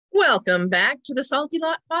Welcome back to the Salty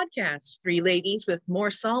Lot Podcast. Three ladies with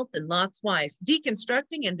more salt than Lot's wife,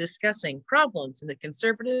 deconstructing and discussing problems in the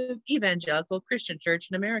conservative evangelical Christian church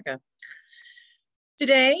in America.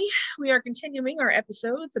 Today, we are continuing our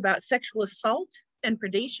episodes about sexual assault and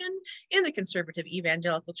predation in the conservative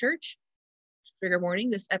evangelical church. Trigger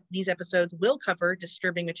warning, these episodes will cover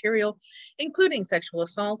disturbing material, including sexual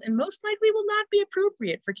assault, and most likely will not be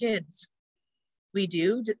appropriate for kids. We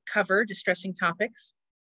do cover distressing topics.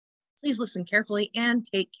 Please listen carefully and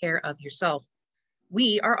take care of yourself.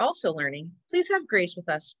 We are also learning. Please have grace with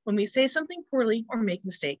us when we say something poorly or make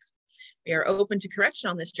mistakes. We are open to correction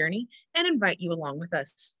on this journey and invite you along with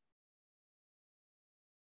us.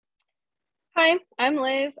 Hi, I'm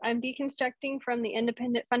Liz. I'm deconstructing from the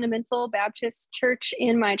Independent Fundamental Baptist Church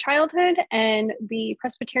in my childhood and the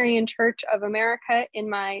Presbyterian Church of America in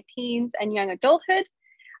my teens and young adulthood.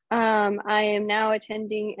 I am now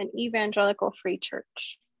attending an evangelical free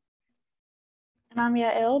church. And I'm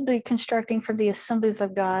Yael, deconstructing from the Assemblies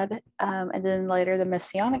of God, and then later the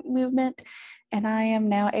Messianic movement, and I am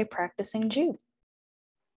now a practicing Jew.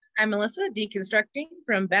 I'm Melissa, deconstructing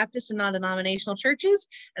from Baptist and non-denominational churches,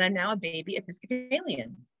 and I'm now a baby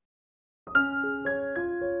Episcopalian.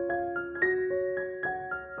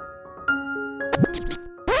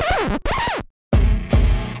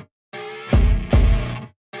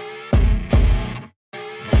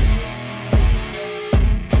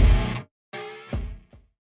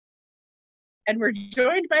 And we're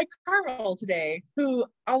joined by Carl today, who,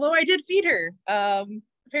 although I did feed her,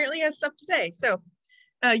 apparently has stuff to say. So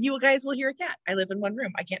you guys will hear a cat. I live in one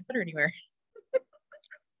room. I can't put her anywhere.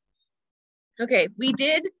 Okay, we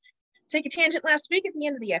did take a tangent last week at the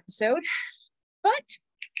end of the episode, but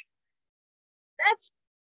that's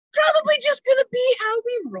probably just going to be how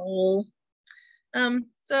we roll.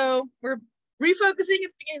 So we're refocusing at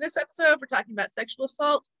the beginning of this episode. We're talking about sexual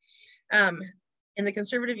assault. In the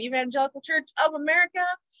conservative evangelical church of America,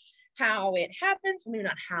 how it happens, well, maybe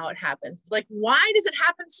not how it happens, but like, why does it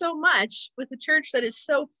happen so much with a church that is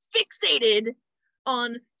so fixated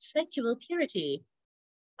on secular purity?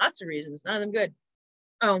 Lots of reasons, none of them good.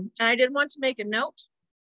 Oh, and I did want to make a note.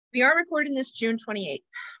 We are recording this June 28th.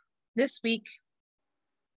 This week,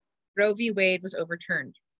 Roe v. Wade was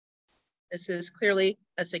overturned. This is clearly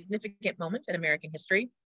a significant moment in American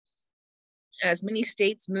history, as many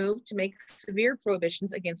states move to make severe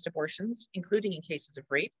prohibitions against abortions, including in cases of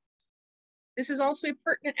rape. This is also a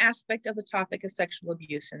pertinent aspect of the topic of sexual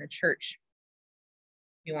abuse in the church.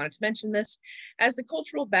 We wanted to mention this as the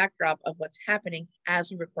cultural backdrop of what's happening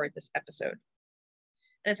as we record this episode.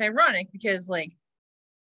 And it's ironic because, like,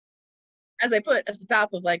 as I put at the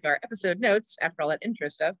top of like our episode notes after all that intro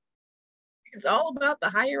stuff, it's all about the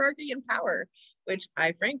hierarchy and power, which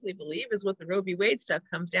I frankly believe is what the Roe v. Wade stuff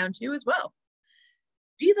comes down to as well.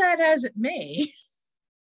 Be that as it may.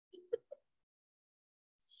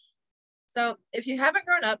 So if you haven't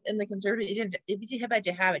grown up in the conservative,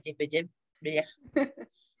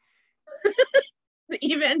 the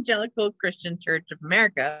Evangelical Christian Church of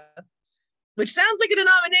America, which sounds like a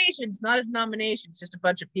denomination, it's not a denomination, it's just a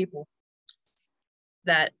bunch of people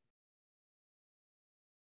that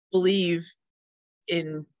believe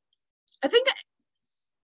in, I think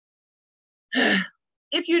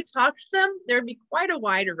if you talk to them, there'd be quite a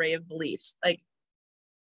wide array of beliefs. Like,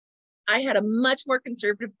 I had a much more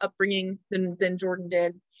conservative upbringing than Jordan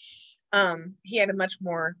did. He had a much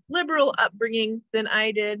more liberal upbringing than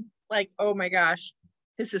I did. Like, oh my gosh,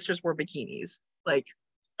 his sisters wore bikinis. Like,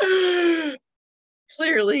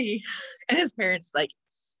 clearly. And his parents, like,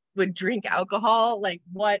 would drink alcohol. Like,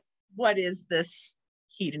 what is this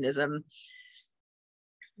hedonism?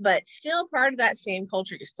 But still part of that same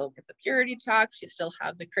culture. You still get the purity talks. You still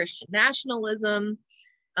have the Christian nationalism.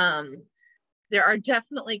 There are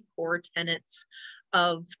definitely core tenets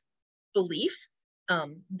of belief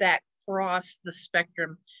that cross the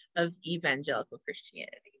spectrum of evangelical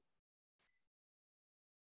Christianity.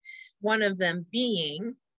 One of them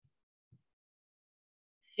being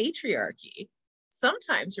patriarchy,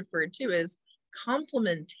 sometimes referred to as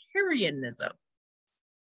complementarianism,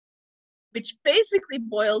 which basically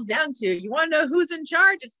boils down to, you want to know who's in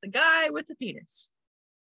charge? It's the guy with the penis.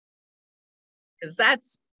 Because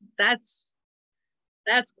that's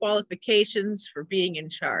qualifications for being in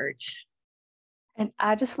charge. And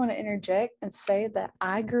I just want to interject and say that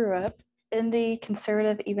I grew up in the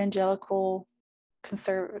conservative evangelical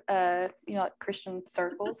like Christian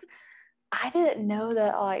circles. I didn't know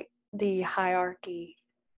that like the hierarchy,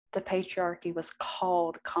 the patriarchy was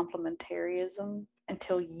called complementarianism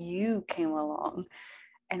until you came along.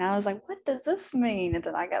 And I was like, what does this mean? And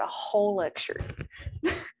then I got a whole lecture.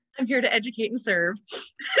 I'm here to educate and serve.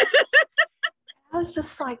 I was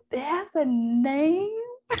just like, it has a name.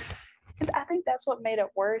 And I think that's what made it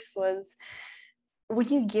worse was when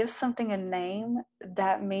you give something a name,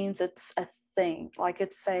 that means it's a thing. Like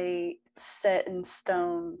it's a set in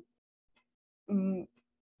stone pillar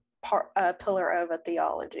of a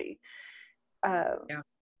theology. Yeah.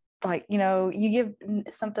 Like, you know, you give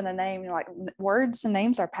something a name, you're like, words and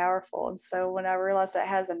names are powerful. And so when I realized that it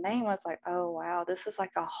has a name, I was like, oh, wow, this is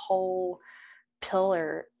like a whole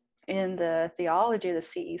pillar in the theology of the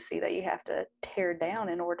CEC that you have to tear down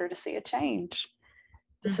in order to see a change.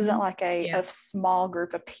 This isn't like a small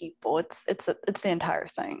group of people. It's the entire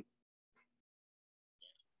thing.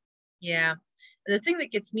 Yeah. And the thing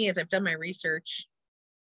that gets me is I've done my research,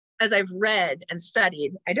 as I've read and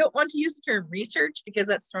studied. I don't want to use the term research because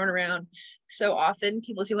that's thrown around so often.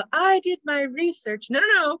 People say, well, I did my research.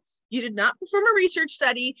 No. You did not perform a research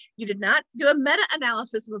study. You did not do a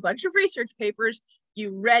meta-analysis of a bunch of research papers.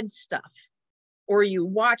 You read stuff or you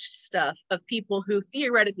watched stuff of people who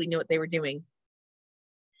theoretically knew what they were doing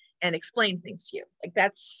and explained things to you. Like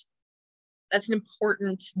that's an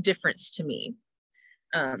important difference to me,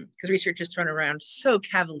 because research is thrown around so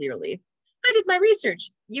cavalierly. I did my research.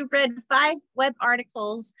 You read 5 web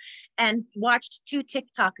articles and watched 2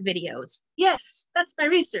 TikTok videos. Yes, that's my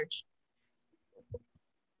research.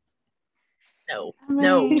 No.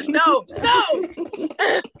 Just no.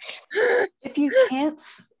 If you can't,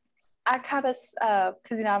 I kind of,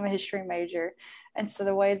 because, you know, I'm a history major. And so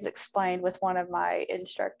the way it's explained with one of my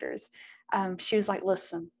instructors, she was like,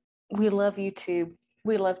 listen, we love YouTube.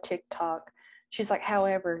 We love TikTok. She's like,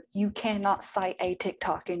 however, you cannot cite a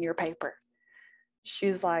TikTok in your paper. She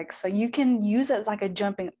was like, so you can use it as like a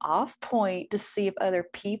jumping off point to see if other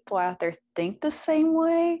people out there think the same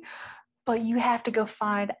way, but you have to go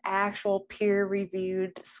find actual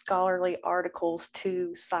peer-reviewed scholarly articles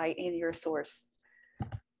to cite in your source.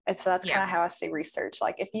 And so that's kind of how I see research.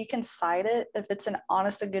 Like if you can cite it, if it's an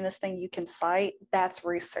honest to goodness thing you can cite, that's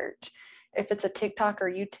research. If it's a TikTok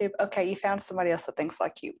or YouTube, okay, you found somebody else that thinks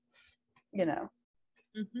like you, you know.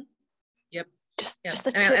 Mm-hmm. Yep. Just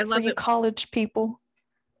a tip for you college people.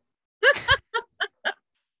 I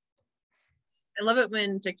love it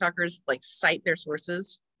when TikTokers like cite their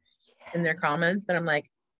sources in their comments. And I'm like,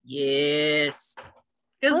 yes.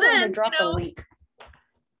 Because then drop the link.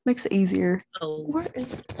 Makes it easier. A link.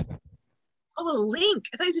 I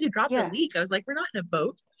thought you said you dropped a leak. I was like, we're not in a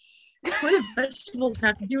boat. What do vegetables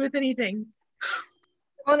have to do with anything?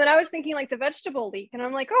 Well, then I was thinking like the vegetable leak, and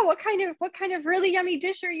I'm like, oh, what kind of really yummy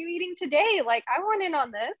dish are you eating today? Like, I want in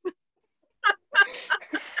on this.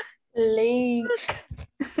 Link.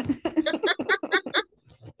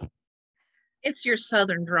 It's your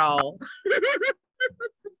southern drawl.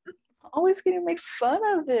 Always getting made fun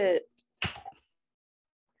of it.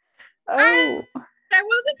 Oh, I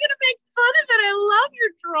wasn't gonna make fun of it. I love your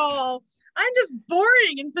drawl. I'm just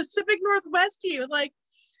boring in Pacific Northwest you, like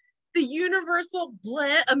the universal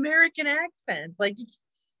American accent. Like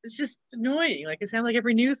it's just annoying. Like I sound like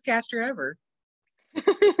every newscaster ever.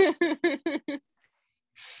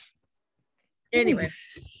 Anyway,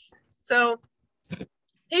 so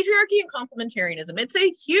patriarchy and complementarianism. It's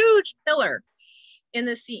a huge pillar in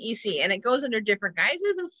the CEC, and it goes under different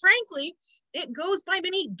guises, and frankly, it goes by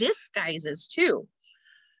many disguises too.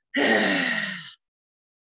 I'm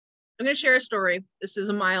going to share a story. This is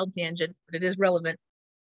a mild tangent, but it is relevant.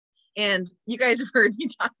 And you guys have heard me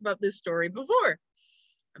talk about this story before.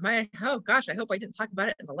 Oh gosh, I hope I didn't talk about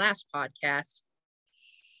it in the last podcast.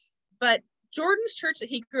 But Jordan's church that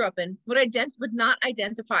he grew up in would not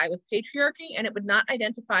identify with patriarchy, and it would not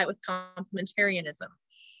identify with complementarianism.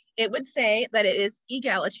 It would say that it is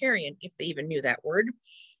egalitarian, if they even knew that word,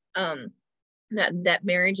 that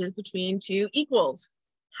marriage is between 2 equals.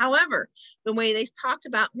 However, the way they talked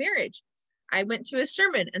about marriage, I went to a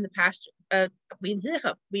sermon and the pastor,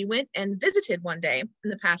 we went and visited one day,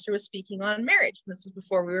 and the pastor was speaking on marriage. This was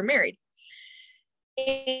before we were married.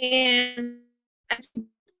 And as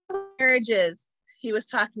marriages, he was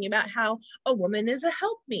talking about how a woman is a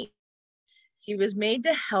helpmeet. He was made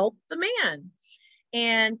to help the man.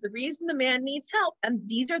 And the reason the man needs help, and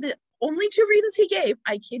these are the only 2 reasons he gave,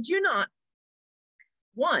 I kid you not.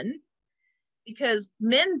 1, because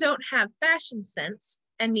men don't have fashion sense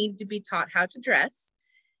and need to be taught how to dress.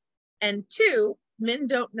 And 2, men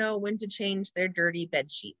don't know when to change their dirty bed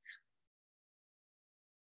sheets.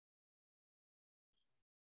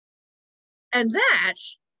 And that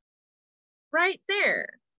right there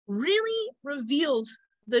really reveals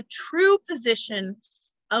the true position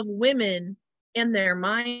of women in their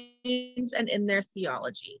minds and in their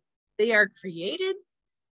theology. They are created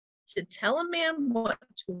to tell a man what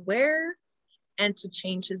to wear and to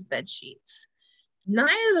change his bed sheets.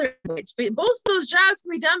 Neither of which, both those jobs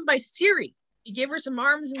can be done by Siri. You give her some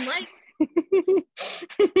arms and legs.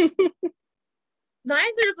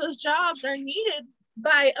 Neither of those jobs are needed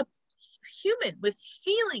by a human with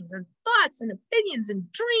feelings and thoughts and opinions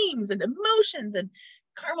and dreams and emotions. And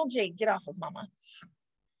Carmel Jade, get off of mama.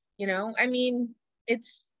 You know, I mean,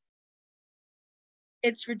 it's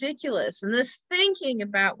ridiculous. And this thinking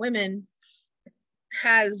about women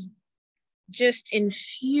has just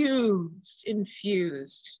infused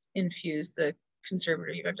the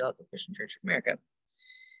conservative evangelical Christian Church of America.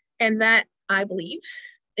 And that, I believe,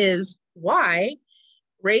 is why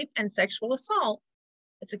rape and sexual assault,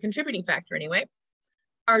 it's a contributing factor anyway,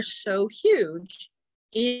 are so huge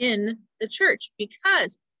in the church,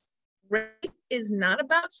 because rape is not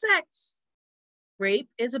about sex. Rape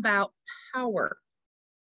is about power.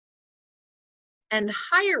 And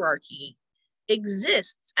hierarchy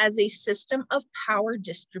exists as a system of power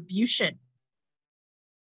distribution.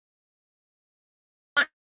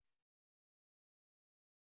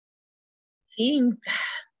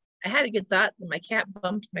 I had a good thought that my cat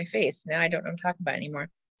bumped my face. Now I don't know what I'm talking about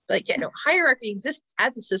anymore. Like, yeah, no, hierarchy exists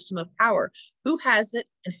as a system of power. Who has it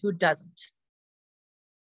and who doesn't?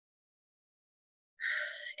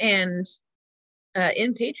 And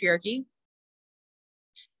in patriarchy,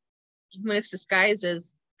 when it's disguised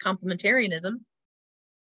as complementarianism,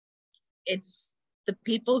 it's the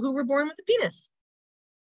people who were born with a penis.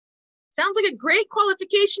 Sounds like a great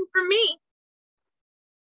qualification for me.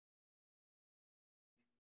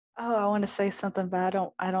 Oh, I want to say something, but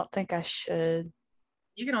I don't think I should.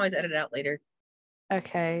 You can always edit it out later.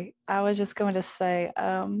 Okay. I was just going to say,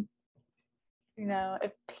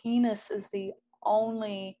 if penis is the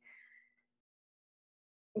only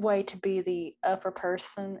way to be the upper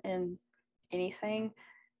person in anything,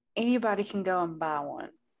 anybody can go and buy one.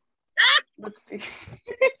 Let's be.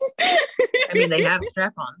 I mean, they have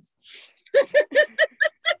strap-ons.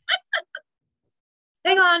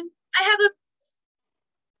 Hang on.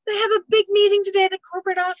 They have a big meeting today at the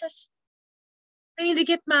corporate office. I need to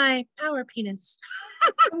get my power penis.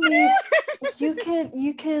 I mean, you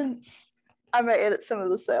can, I might edit some of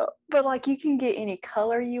this out, but like you can get any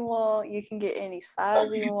color you want, you can get any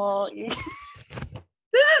size you want. This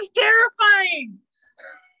is terrifying.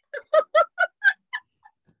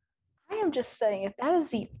 I am just saying, if that is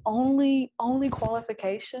the only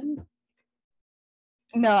qualification,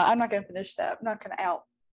 no, I'm not going to finish that. I'm not going to out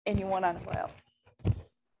anyone I know out.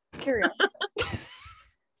 Carry on.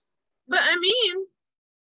 But I mean,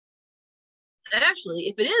 actually,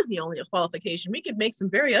 if it is the only qualification, we could make some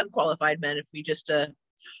very unqualified men if we just did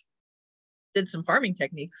some farming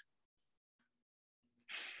techniques.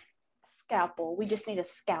 Scalpel. We just need a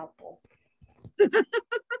scalpel.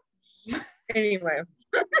 Anyway.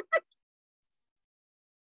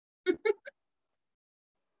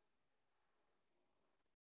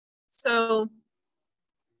 So,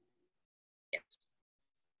 yes.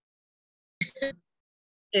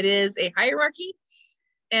 It is a hierarchy.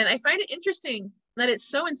 And I find it interesting that it's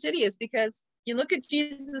so insidious, because you look at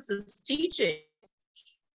Jesus's teachings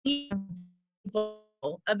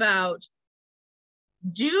about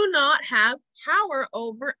do not have power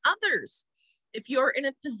over others. If you're in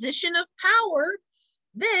a position of power,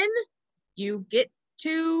 then you get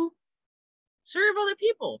to serve other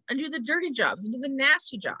people and do the dirty jobs and do the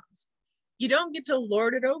nasty jobs. You don't get to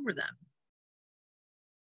lord it over them.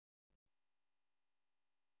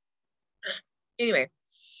 Anyway,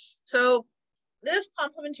 so this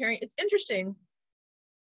complementarian, it's interesting.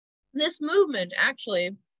 This movement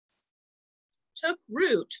actually took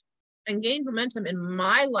root and gained momentum in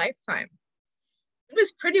my lifetime. It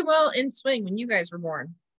was pretty well in swing when you guys were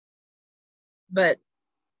born. But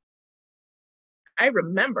I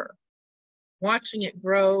remember watching it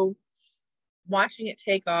grow, watching it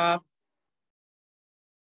take off.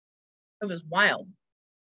 It was wild.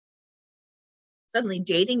 Suddenly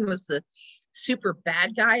dating was the super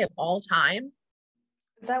bad guy of all time.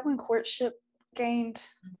 Is that when courtship gained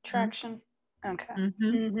traction? Okay. Mm-hmm.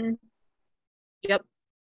 Mm-hmm. Yep.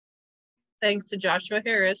 Thanks to Joshua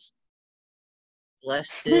Harris.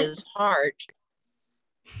 Bless his heart.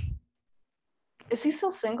 Is he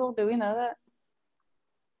still single? Do we know that?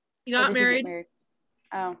 He got married.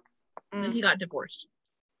 Oh. And he got divorced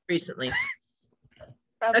recently.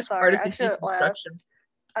 I'm sorry. I shouldn't laugh.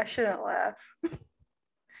 I shouldn't laugh.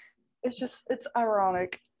 It's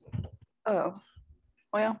ironic. Oh.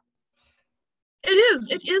 Well. It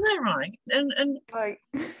is ironic. And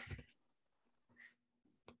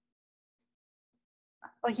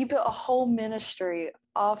like you built a whole ministry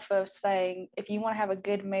off of saying, if you want to have a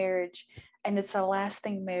good marriage and it's a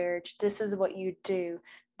lasting marriage, this is what you do.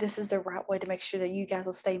 This is the right way to make sure that you guys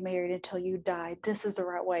will stay married until you die. This is the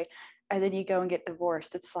right way. And then you go and get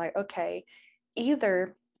divorced. It's like, okay,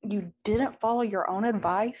 either you didn't follow your own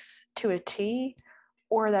advice to a T,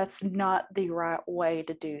 or that's not the right way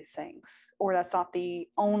to do things, or that's not the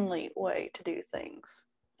only way to do things.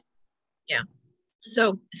 Yeah.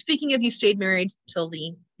 So speaking of you stayed married till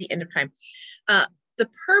the end of time, the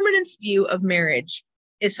permanence view of marriage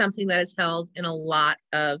is something that is held in a lot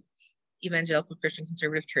of evangelical Christian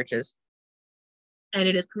conservative churches. And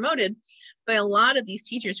it is promoted by a lot of these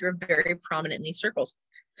teachers who are very prominent in these circles.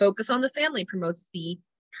 Focus on the Family promotes the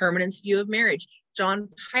permanence view of marriage. John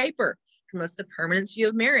Piper promotes the permanence view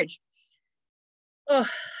of marriage. Oh,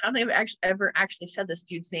 I don't think I've ever actually said this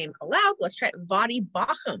dude's name aloud. Let's try it. Vadi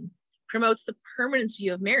Bacham promotes the permanence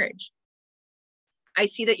view of marriage. I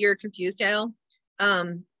see that you're confused, Yael.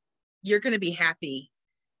 You're going to be happy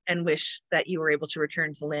and wish that you were able to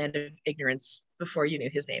return to the land of ignorance before you knew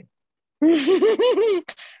his name.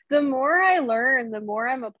 The more I learn, the more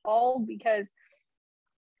I'm appalled, because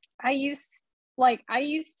I used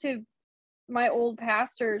to, my old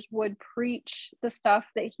pastors would preach the stuff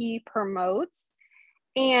that he promotes,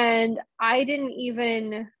 and I didn't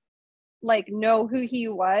even know who he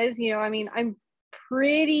was. I mean, I'm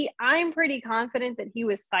pretty confident that he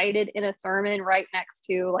was cited in a sermon right next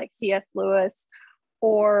to C.S. Lewis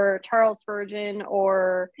or Charles Spurgeon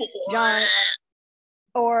or John,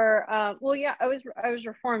 or well, yeah, I was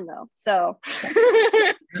Reformed though, so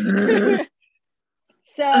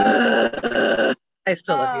I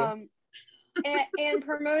still love you. and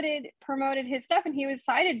promoted his stuff, and he was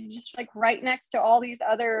cited just right next to all these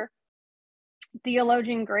other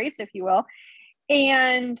theologian greats, if you will,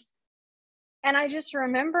 and I just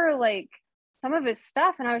remember some of his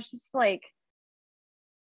stuff, and I was just like,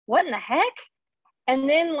 what in the heck? And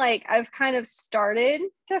then I've kind of started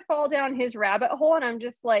to fall down his rabbit hole, and I'm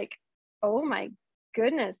just like, oh my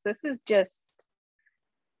goodness, this is just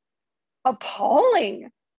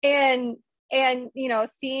appalling. And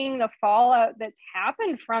seeing the fallout that's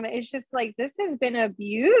happened from it, it's just this has been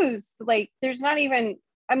abused. There's not even,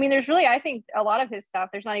 I mean, there's really, I think a lot of his stuff,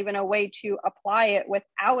 there's not even a way to apply it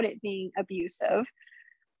without it being abusive.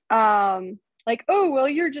 Oh, well,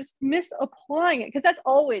 you're just misapplying it, because that's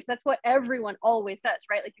what everyone always says,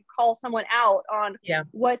 right? You call someone out on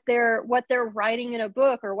what they're writing in a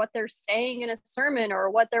book, or what they're saying in a sermon,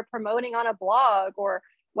 or what they're promoting on a blog, or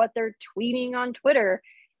what they're tweeting on Twitter,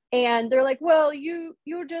 and they're like, well,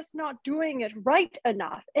 you're just not doing it right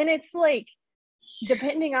enough. And it's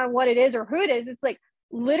depending on what it is or who it is, it's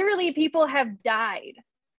literally people have died.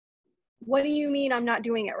 What do you mean I'm not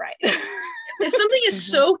doing it right? If something is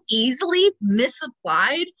so easily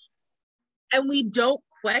misapplied and we don't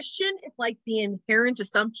question if the inherent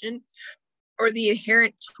assumption or the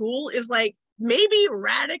inherent tool is maybe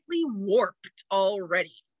radically warped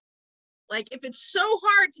already. If it's so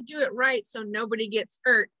hard to do it right so nobody gets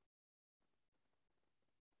hurt,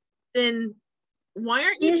 then why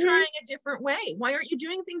aren't you trying a different way? Why aren't you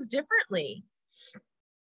doing things differently?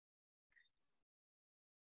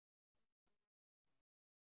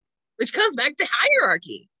 Which comes back to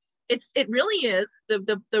hierarchy. It really is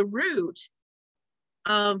the root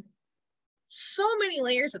of so many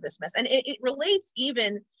layers of this mess. And it relates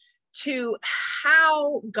even to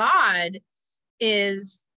how God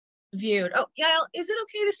is viewed. Oh, Yael, is it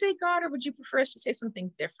okay to say God, or would you prefer us to say something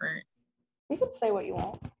different? You can say what you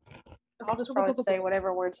want. I'll just probably say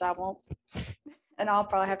whatever words I want, and I'll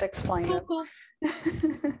probably have to explain them. Cool.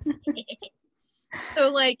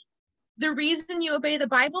 So the reason you obey the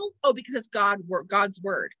Bible, because it's God's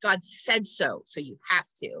word. God said so you have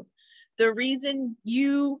to. The reason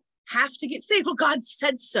you have to get saved, God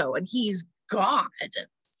said so, and he's God.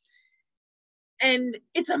 And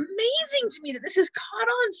it's amazing to me that this has caught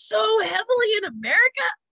on so heavily in America,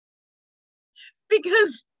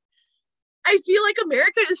 because I feel like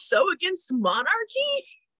America is so against monarchy,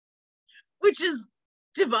 which is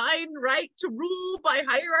divine right to rule by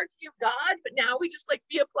hierarchy of God. But now we just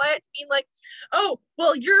we apply it to mean oh,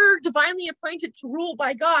 well, you're divinely appointed to rule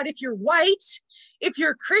by God if you're white, if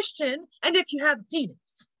you're Christian, and if you have a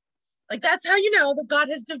penis. That's how you know that God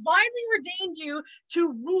has divinely ordained you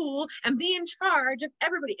to rule and be in charge of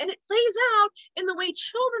everybody. And it plays out in the way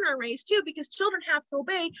children are raised too, because children have to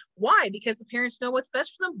obey. Why? Because the parents know what's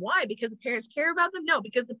best for them. Why? Because the parents care about them? No,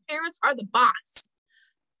 because the parents are the boss.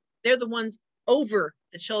 They're the ones over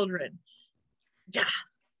the children. Yeah.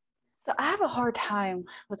 So I have a hard time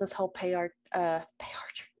with this whole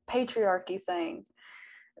patriarchy thing,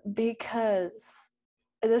 because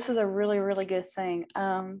this is a really, really good thing.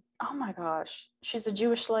 Oh my gosh, she's a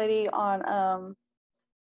Jewish lady on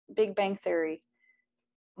Big Bang Theory.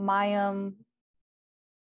 Mayim,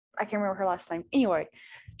 I can't remember her last name. Anyway,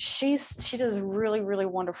 she does really, really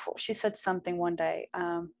wonderful. She said something one day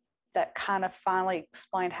that kind of finally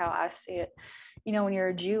explained how I see it. You know, when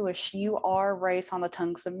you're Jewish, you are raised on the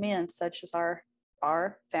tongues of men, such as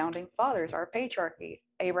our founding fathers, our patriarchy,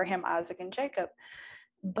 Abraham, Isaac, and Jacob.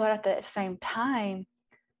 But at the same time,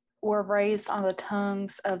 we're raised on the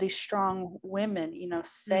tongues of these strong women, you know,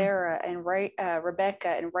 Sarah and Rebecca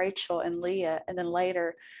and Rachel and Leah, and then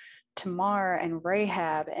later Tamar and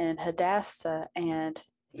Rahab and Hadassah and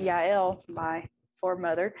Yael, my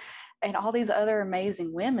foremother, and all these other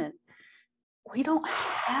amazing women. We don't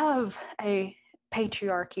have a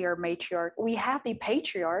patriarchy or matriarch. We have the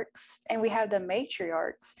patriarchs and we have the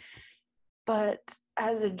matriarchs. But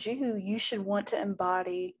as a Jew, you should want to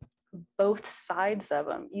embody both sides of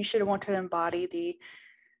them. You should want to embody the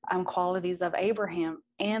qualities of Abraham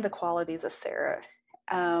and the qualities of Sarah,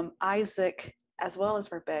 Isaac as well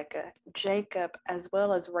as Rebecca, Jacob as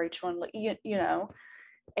well as Rachel. And you know,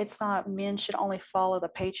 it's not men should only follow the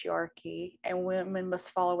patriarchy and women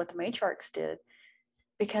must follow what the matriarchs did.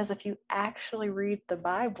 Because if you actually read the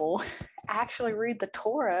Bible, actually read the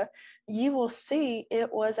Torah, you will see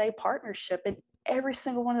it was a partnership. In every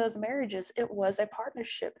single one of those marriages, it was a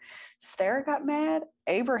partnership. Sarah got mad,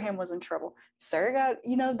 Abraham was in trouble. Sarah got,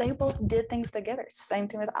 you know, they both did things together. Same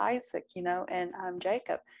thing with Isaac, you know, and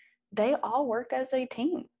Jacob. They all worked as a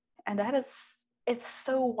team. And it's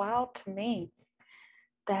so wild to me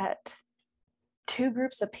that two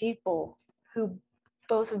groups of people who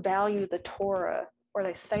both value the Torah, or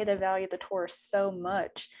they say they value the Torah so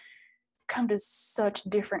much, come to such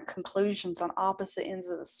different conclusions on opposite ends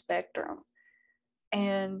of the spectrum.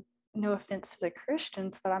 And no offense to the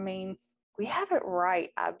Christians, but I mean, we have it right,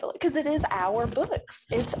 I believe, because it is our books.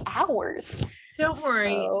 It's ours. Don't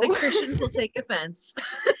worry, the Christians will take offense.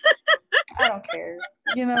 I don't care.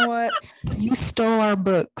 You know what? You stole our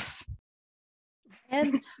books.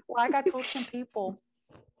 And like I told some people,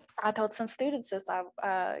 I told some students this,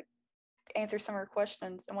 I answered some of her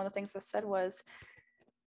questions, and one of the things I said was,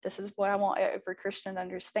 this is what I want every Christian to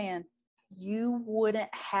understand. You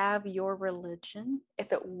wouldn't have your religion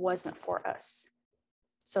if it wasn't for us.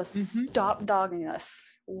 So stop dogging us.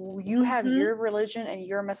 You have your religion and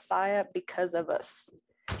your Messiah because of us.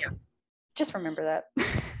 Yeah. Just remember that.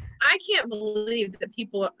 I can't believe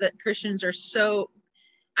that Christians are so,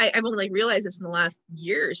 I've only realized this in the last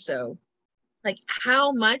year or so, like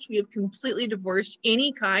how much we have completely divorced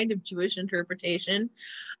any kind of Jewish interpretation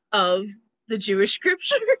of the Jewish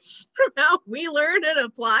scriptures from how we learn and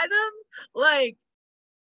apply them. Like,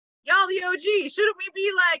 y'all the OG, shouldn't we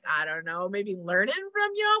be like, I don't know, maybe learning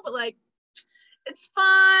from y'all? But like, it's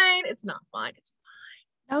fine. It's not fine. It's fine.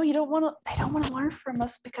 No, you don't want to. They don't want to learn from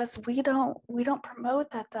us because we don't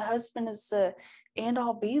promote that the husband is the end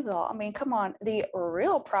all be all. I mean, come on. The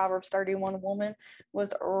real Proverbs 31 woman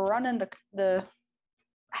was running the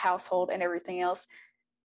household and everything else.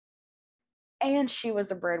 And she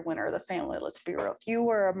was a breadwinner of the family. Let's be real. If you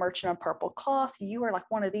were a merchant of purple cloth, you were like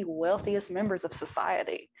one of the wealthiest members of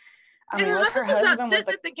society. I mean, her husband's out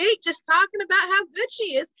sitting at the gate just talking about how good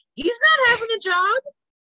she is. He's not having a job.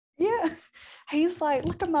 Yeah. He's like,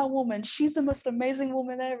 look at my woman. She's the most amazing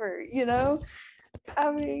woman ever, you know?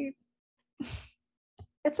 I mean,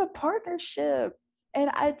 it's a partnership.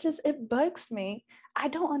 And it bugs me. I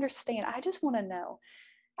don't understand. I just want to know,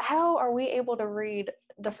 how are we able to read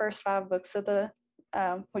the first 5 books of the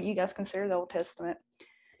what you guys consider the Old Testament?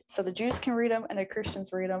 So the Jews can read them and the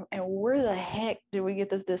Christians read them, and where the heck do we get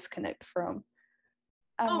this disconnect from?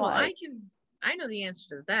 I know the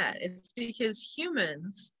answer to that. It's because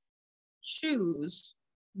humans choose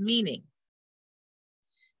meaning.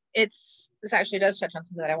 This actually does touch on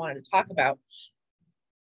something that I wanted to talk about.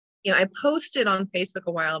 You know, I posted on Facebook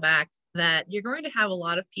a while back that you're going to have a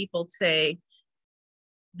lot of people say,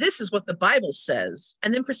 this is what the Bible says,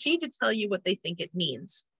 and then proceed to tell you what they think it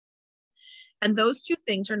means. And those two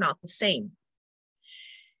things are not the same.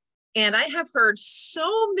 And I have heard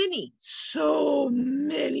so many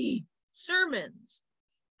sermons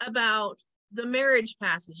about the marriage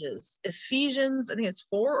passages. Ephesians, I think it's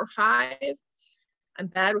 4 or 5. I'm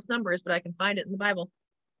bad with numbers, but I can find it in the Bible.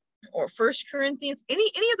 Or 1 Corinthians, any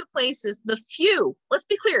of the places, the few, let's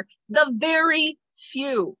be clear, the very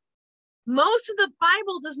few. Most of the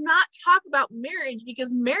Bible does not talk about marriage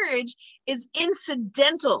because marriage is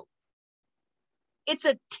incidental. It's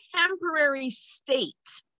a temporary state.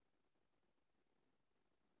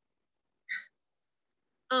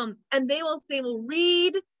 And they will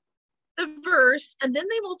read the verse, and then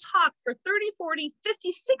they will talk for 30, 40,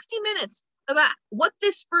 50, 60 minutes about what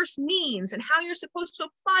this verse means and how you're supposed to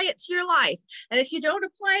apply it to your life. And if you don't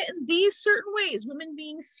apply it in these certain ways, women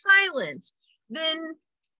being silent, then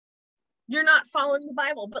you're not following the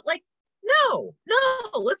Bible. But like, no,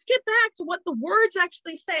 let's get back to what the words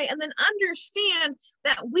actually say, and then understand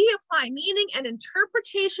that we apply meaning and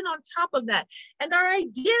interpretation on top of that. And our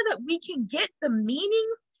idea that we can get the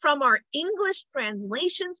meaning from our English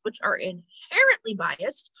translations, which are inherently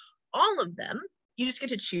biased, all of them, you just get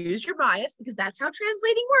to choose your bias, because that's how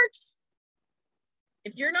translating works.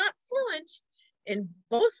 If you're not fluent in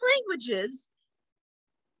both languages,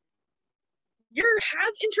 you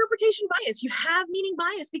have interpretation bias, you have meaning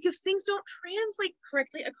bias, because things don't translate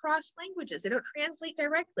correctly across languages. They don't translate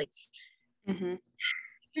directly. Mm-hmm.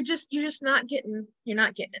 You're just not getting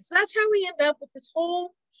it. So that's how we end up with this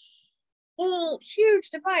whole huge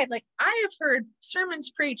divide. Like, I have heard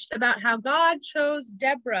sermons preached about how God chose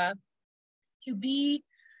Deborah to be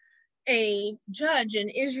a judge in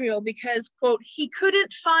Israel because, quote, he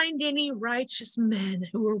couldn't find any righteous men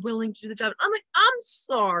who were willing to do the job. I'm like, I'm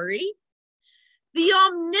sorry. The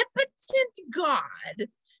omnipotent God,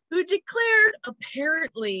 who declared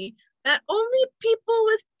apparently that only people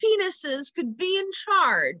with penises could be in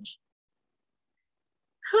charge,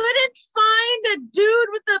 couldn't find a dude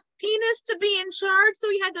with a penis to be in charge, so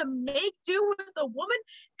he had to make do with a woman?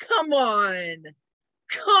 Come on.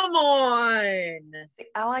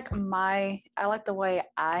 I like the way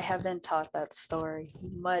I have been taught that story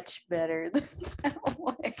much better than that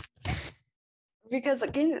way. Because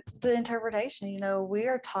again, the interpretation, we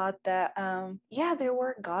are taught that there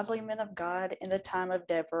were godly men of God in the time of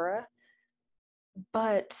Deborah,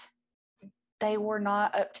 but they were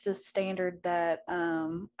not up to the standard that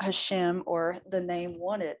Hashem, or the name,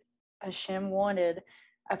 wanted. Hashem wanted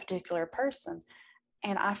a particular person.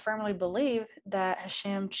 And I firmly believe that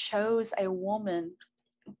Hashem chose a woman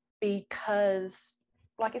because,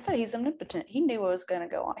 like I said, he's omnipotent. He knew what was going to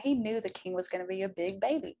go on. He knew the king was going to be a big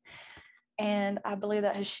baby. And I believe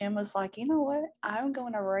that Hashem was like, you know what? I'm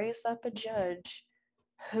going to raise up a judge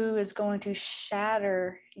who is going to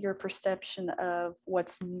shatter your perception of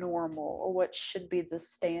what's normal or what should be the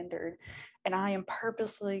standard. And I am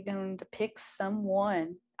purposely going to pick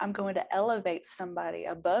someone. I'm going to elevate somebody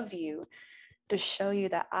above you to show you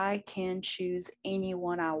that I can choose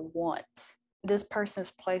anyone I want. This person is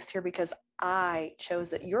placed here because I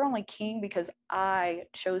chose it. You're only king because I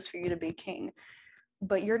chose for you to be king.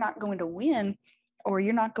 But you're not going to win, or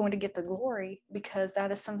you're not going to get the glory, because that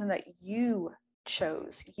is something that you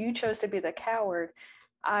chose. You chose to be the coward.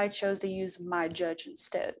 I chose to use my judge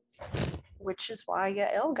instead, which is why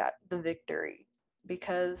Yael got the victory,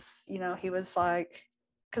 because, he was like,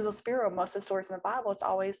 because the spirit of most of the stories in the Bible, it's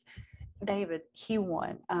always David, he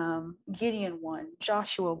won, Gideon won,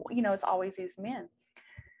 Joshua, it's always these men.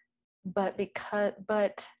 But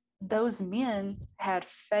those men had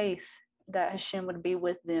faith that Hashem would be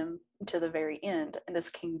with them to the very end, and this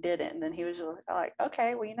king didn't. And then he was just like,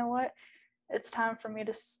 okay, well, you know what? It's time for me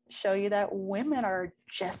to show you that women are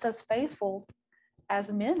just as faithful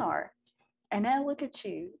as men are. And now look at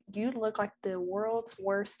you. You look like the world's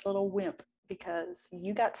worst little wimp because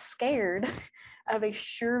you got scared of a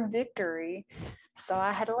sure victory. So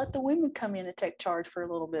I had to let the women come in and take charge for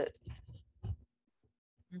a little bit.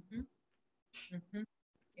 Mm-hmm. Mm-hmm.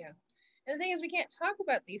 Yeah. And the thing is, we can't talk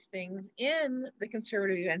about these things in the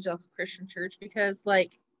conservative evangelical Christian church because,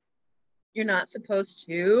 like, you're not supposed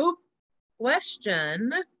to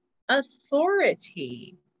question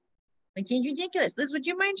authority. Like, it's ridiculous. Liz, would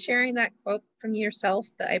you mind sharing that quote from yourself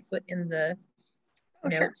that I put in the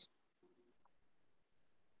notes?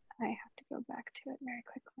 Sure. I have to go back to it very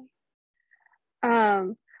quickly.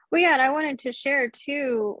 Well, yeah, and I wanted to share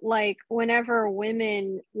too, like, whenever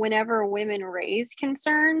women raise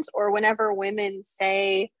concerns, or whenever women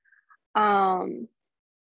say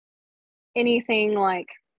anything like,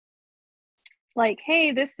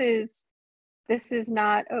 hey, this is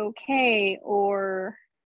not okay, or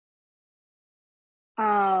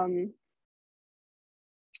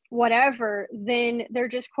whatever, then they're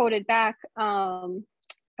just quoted back.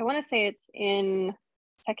 I want to say it's in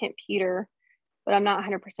 2 Peter, but I'm not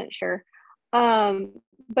 100% sure.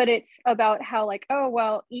 But it's about how, like, oh,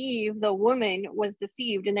 well, Eve, the woman, was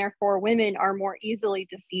deceived, and therefore women are more easily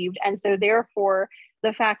deceived. And so therefore,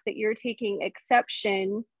 the fact that you're taking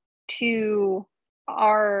exception to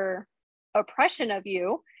our oppression of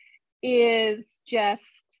you is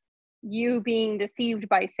just you being deceived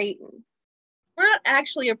by Satan. We're not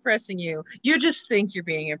actually oppressing you. You just think you're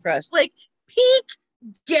being oppressed. Like, peak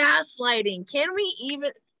gaslighting. Can we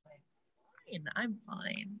even... I'm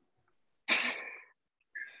fine.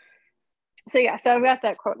 So yeah, so I've got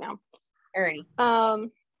that quote now. Alrighty.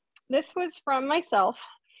 This was from myself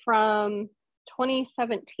from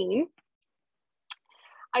 2017.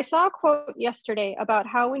 I saw a quote yesterday about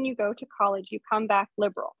how when you go to college, you come back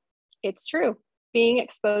liberal. It's true. Being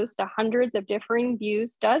exposed to hundreds of differing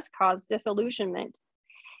views does cause disillusionment.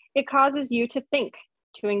 It causes you to think,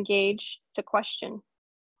 to engage, to question.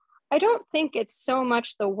 I don't think it's so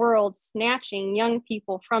much the world snatching young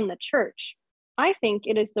people from the church. I think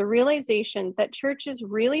it is the realization that churches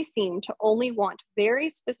really seem to only want very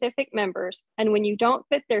specific members, and when you don't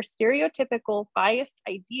fit their stereotypical biased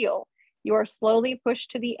ideal, you are slowly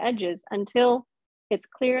pushed to the edges until it's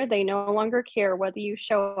clear they no longer care whether you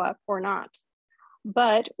show up or not.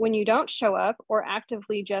 But when you don't show up or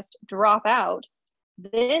actively just drop out,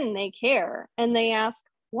 then they care and they ask,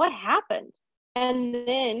 what happened? And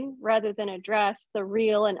then, rather than address the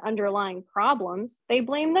real and underlying problems, they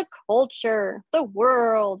blame the culture, the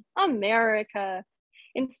world, America,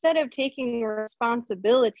 instead of taking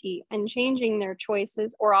responsibility and changing their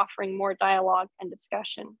choices or offering more dialogue and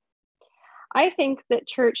discussion. I think that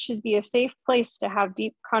church should be a safe place to have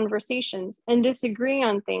deep conversations and disagree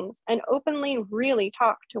on things and openly really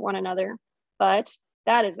talk to one another. But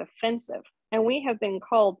that is offensive, and we have been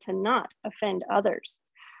called to not offend others.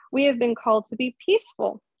 We have been called to be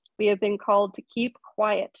peaceful. We have been called to keep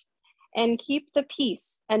quiet and keep the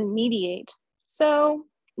peace and mediate. So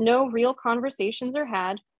no real conversations are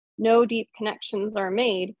had, no deep connections are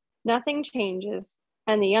made, nothing changes,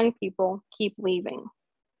 and the young people keep leaving.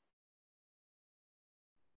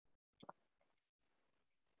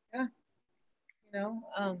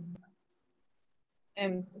 Yeah,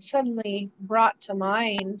 and suddenly brought to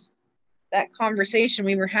mind that conversation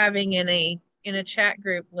we were having in a chat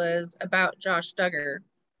group was about Josh Duggar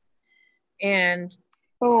and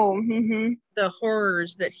the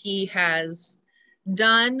horrors that he has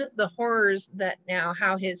done, the horrors that now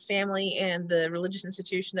how his family and the religious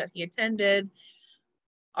institution that he attended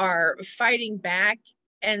are fighting back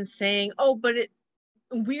and saying, oh, but it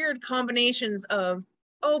weird combinations of,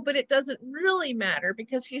 oh, but it doesn't really matter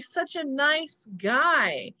because he's such a nice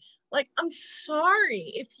guy. Like, I'm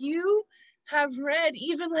sorry, if you have read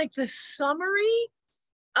even like the summary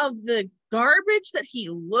of the garbage that he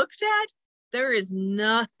looked at, there is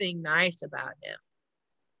nothing nice about him.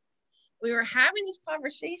 We were having this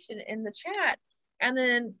conversation in the chat, and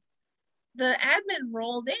then the admin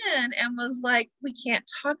rolled in and was like, we can't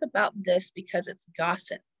talk about this because it's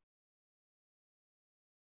gossip.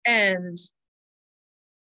 And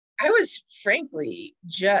I was frankly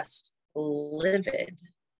just livid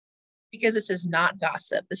because this is not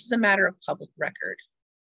gossip. This is a matter of public record.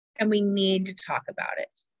 And we need to talk about it.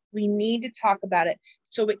 We need to talk about it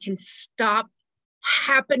so it can stop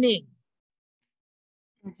happening.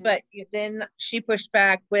 Mm-hmm. But then she pushed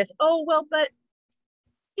back with, oh, well, but,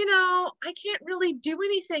 I can't really do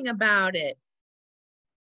anything about it.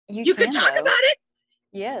 You can talk about it?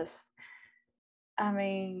 Yes. I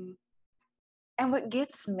mean, and what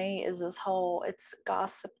gets me is this whole, it's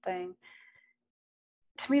gossip thing.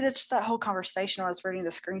 To me, that's just that whole conversation. When I was reading the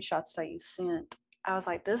screenshots that you sent, I was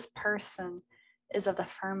like, this person is of the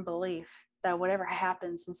firm belief that whatever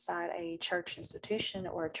happens inside a church institution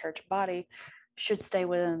or a church body should stay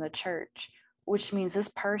within the church, which means this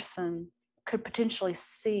person could potentially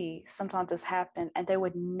see something like this happen, and they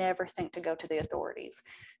would never think to go to the authorities.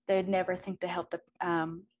 They'd never think to help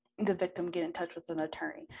the victim get in touch with an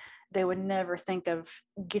attorney. They would never think of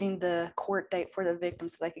getting the court date for the victim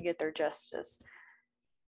so they could get their justice,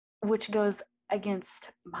 which goes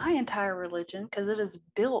against my entire religion because it is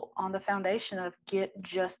built on the foundation of get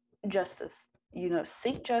justice,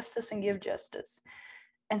 seek justice and give justice.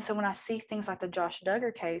 And so when I see things like the Josh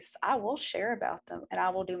Duggar case, I will share about them and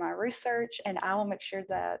I will do my research and I will make sure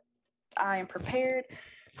that I am prepared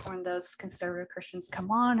for when those conservative Christians come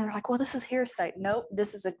on and they're like, well, this is hearsay. Nope,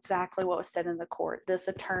 this is exactly what was said in the court. This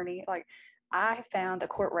attorney, I found the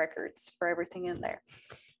court records for everything in there.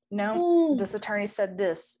 No, this attorney said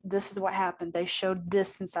this is what happened. They showed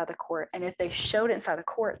this inside the court. And if they showed it inside the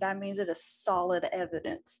court, that means it is solid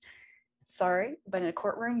evidence. Sorry, but in a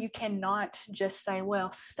courtroom, you cannot just say,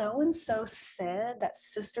 well, so-and-so said that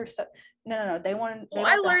sister. No. They want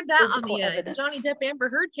I learned that on the Johnny Depp Amber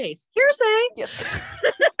Heard case. Hearsay. Yes.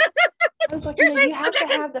 I was like, you have to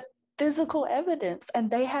have the physical evidence. And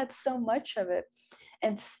they had so much of it.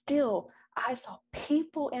 And still, I saw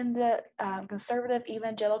people in the conservative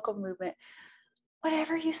evangelical movement,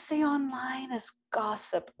 whatever you see online is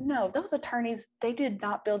gossip. No, those attorneys, they did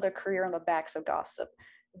not build their career on the backs of gossip.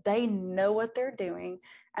 They know what they're doing,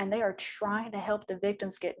 and they are trying to help the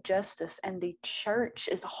victims get justice, and the church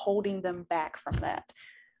is holding them back from that.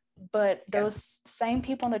 But those same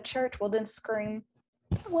people in the church will then scream,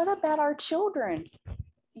 what about our children?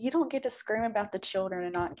 You don't get to scream about the children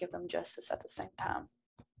and not give them justice at the same time.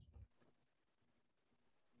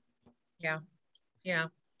 Yeah.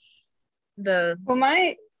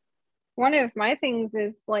 One of my things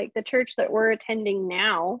is like the church that we're attending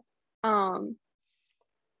now,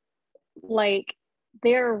 like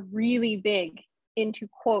they're really big into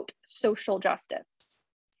quote social justice.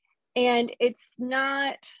 And it's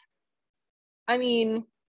not, I mean,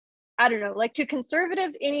 I don't know, like to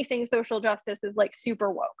conservatives, anything social justice is like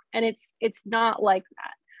super woke, and it's not like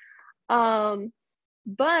that.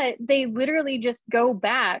 But they literally just go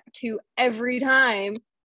back to every time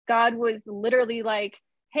God was literally like,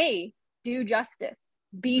 hey, do justice,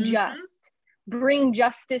 be just, bring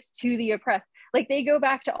justice to the oppressed. Like they go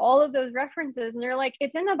back to all of those references and they're like,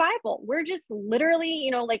 it's in the Bible. We're just literally, you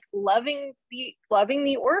know, like loving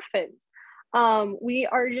the orphans. We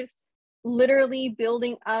are just literally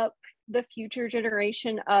building up the future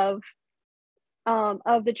generation of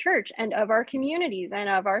the church and of our communities and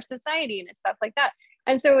of our society and stuff like that.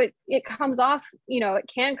 And so it comes off, you know, it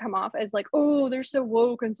can come off as like, oh, they're so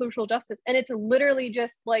woke and social justice. And it's literally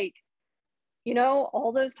just like, you know,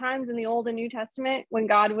 all those times in the Old and New Testament when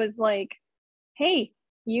God was like, hey,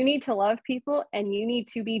 you need to love people and you need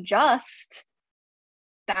to be just.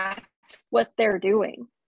 That's what they're doing.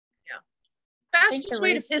 Yeah. Fastest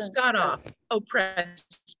way to piss God off, oppress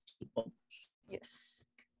people. Yes.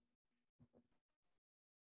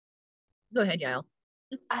 Go ahead, Yael.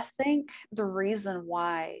 I think the reason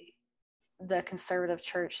why the conservative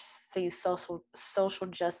church sees social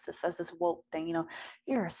justice as this woke thing, you know,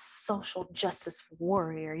 you're a social justice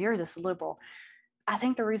warrior, you're this liberal. I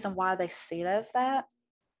think the reason why they see it as that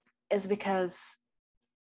is because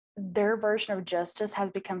their version of justice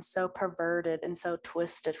has become so perverted and so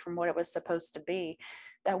twisted from what it was supposed to be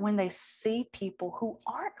that when they see people who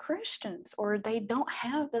aren't Christians or they don't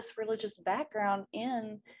have this religious background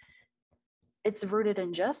it's rooted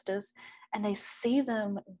in justice, and they see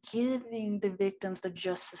them giving the victims the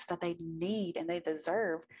justice that they need and they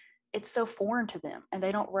deserve, it's so foreign to them, and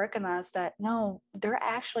they don't recognize that, no, they're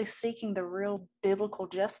actually seeking the real biblical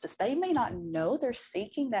justice. They may not know they're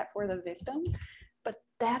seeking that for the victim, but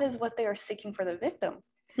that is what they are seeking for the victim.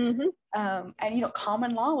 And, you know,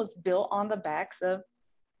 common law was built on the backs of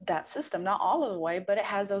that system, not all of the way, but it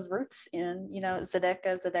has those roots in, you know,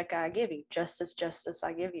 Zedekah, I give you, justice,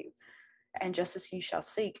 I give you, and justice you shall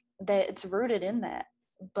seek. That it's rooted in that,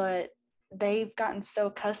 but they've gotten so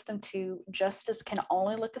accustomed to justice can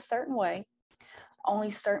only look a certain way, only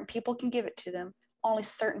certain people can give it to them, only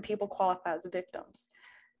certain people qualify as victims.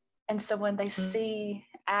 And so when they see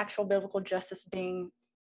actual biblical justice being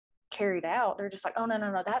carried out, they're just like, oh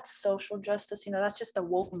no, that's social justice, you know, that's just a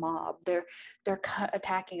woke mob, they're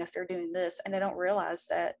attacking us, they're doing this, and they don't realize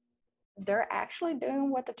that they're actually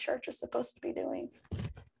doing what the church is supposed to be doing.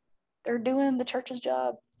 They're doing the church's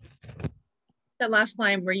job. That last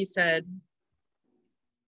line where you said,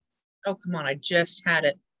 oh, come on, I just had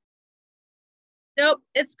it. Nope,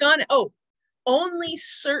 it's gone. Oh, only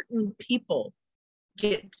certain people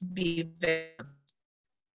get to be victims.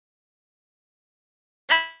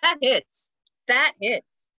 That hits.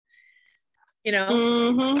 You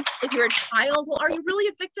know, if you're a child, well, are you really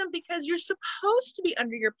a victim because you're supposed to be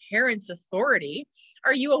under your parents' authority?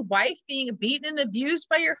 Are you a wife being beaten and abused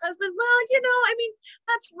by your husband? Well, you know, I mean,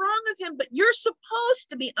 that's wrong of him, but you're supposed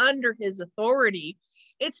to be under his authority.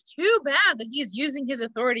 It's too bad that he's using his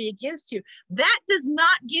authority against you. That does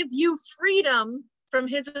not give you freedom from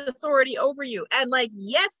his authority over you. And like,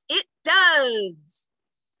 yes, it does.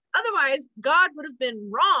 Otherwise, God would have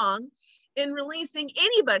been wrong in releasing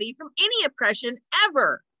anybody from any oppression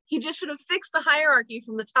ever. He just should have fixed the hierarchy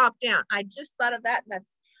from the top down. I just thought of that, and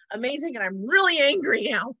that's amazing, and I'm really angry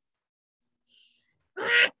now.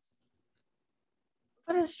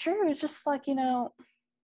 But it's true. It's just like, you know,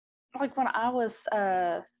 like when I was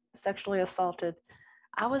sexually assaulted,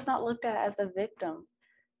 I was not looked at as a victim.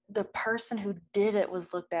 The person who did it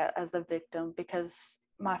was looked at as a victim because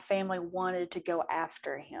my family wanted to go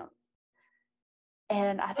after him.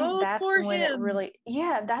 And I think that's when it really,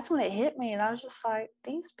 that's when it hit me. And I was just like,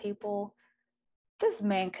 these people, this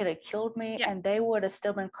man could have killed me and they would have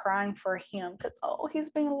still been crying for him because, oh, he's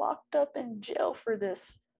being locked up in jail for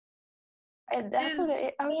this. And that's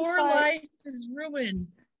what I was just like, life is ruined.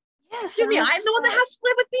 Yes. Excuse me, I'm the one that has to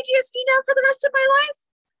live with PTSD now for the rest of my life.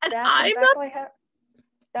 And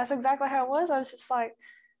that's exactly how it was. I was just like,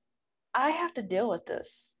 I have to deal with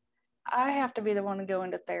this. I have to be the one to go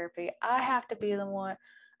into therapy. I have to be the one.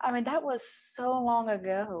 I mean, that was so long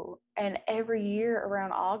ago. And every year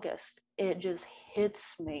around August, it just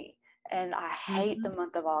hits me. And I hate the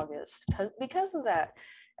month of August because of that.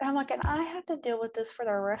 And I'm like, and I have to deal with this for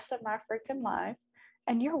the rest of my freaking life.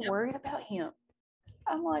 And you're worried about him.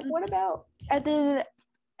 I'm like, what about?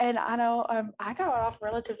 And I know I got off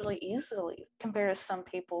relatively easily compared to some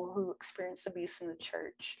people who experience abuse in the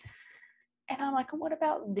church. And I'm like, what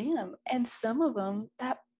about them? And some of them,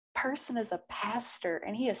 that person is a pastor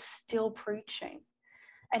and he is still preaching.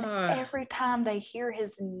 And every time they hear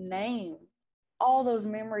his name, all those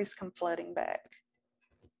memories come flooding back.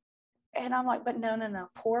 And I'm like, but no,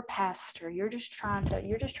 poor pastor. You're just trying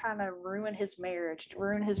to ruin his marriage,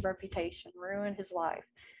 ruin his reputation, ruin his life.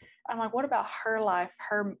 I'm like, what about her life,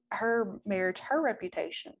 her marriage, her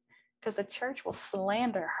reputation? Because the church will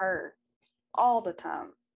slander her all the time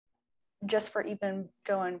just for even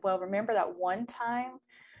going, well, remember that one time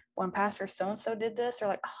when Pastor so-and-so did this? They're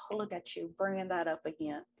like, oh, look at you bringing that up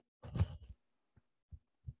again.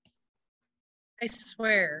 I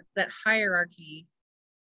swear that hierarchy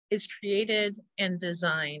is created and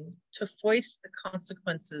designed to foist the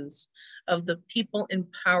consequences of the people in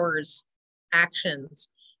power's actions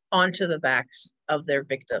onto the backs of their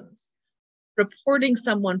victims. Reporting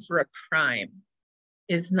someone for a crime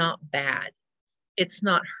is not bad. It's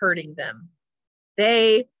not hurting them.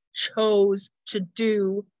 They chose to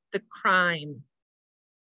do the crime.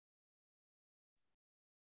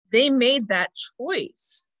 They made that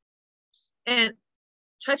choice. And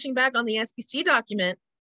touching back on the SBC document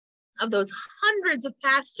of those hundreds of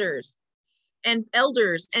pastors and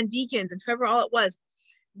elders and deacons and whoever all it was,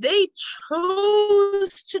 they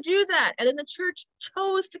chose to do that. And then the church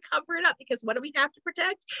chose to cover it up because what do we have to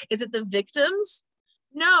protect? Is it the victims?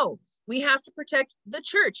 No, we have to protect the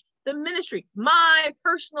church, the ministry, my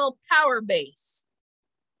personal power base.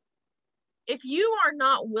 If you are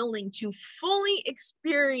not willing to fully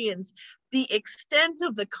experience the extent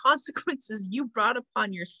of the consequences you brought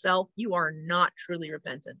upon yourself, you are not truly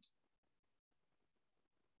repentant.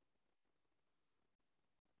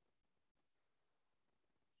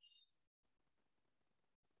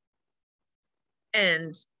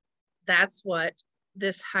 And that's what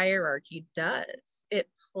this hierarchy does. It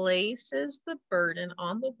places the burden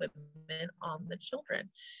on the women, on the children.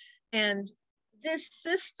 And this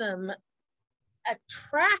system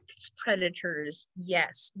attracts predators,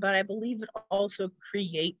 yes, but I believe it also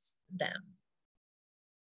creates them.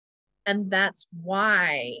 And that's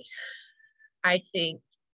why I think,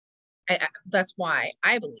 that's why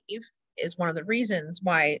I believe is one of the reasons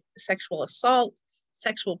why sexual assault,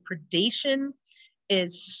 sexual predation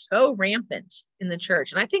is so rampant in the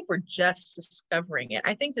church. And I think we're just discovering it.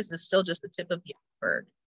 I think this is still just the tip of the iceberg,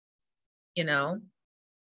 you know,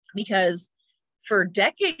 because for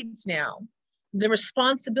decades now, the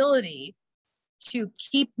responsibility to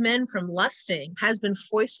keep men from lusting has been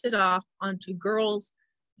foisted off onto girls,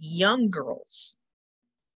 young girls,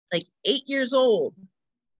 like 8 years old.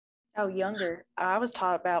 Oh, younger. I was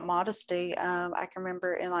taught about modesty. I can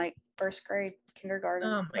remember in like first grade, kindergarten.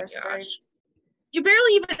 Oh my first gosh. grade. You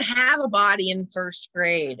barely even have a body in first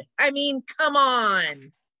grade. I mean, come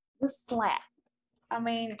on. Just slap. I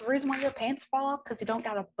mean, the reason why your pants fall off because you don't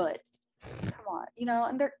got a butt. Come on, you know,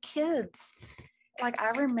 and they're kids. Like I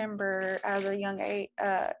remember as a young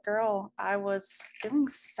girl, I was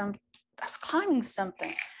climbing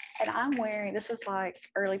something, and I'm wearing, this was like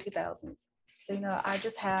early 2000s. So, you know, I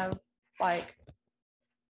just have like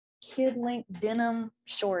kid length denim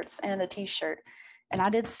shorts and a t-shirt. And I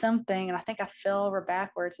did something and I think I fell over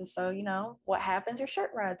backwards. And so, you know, what happens? Your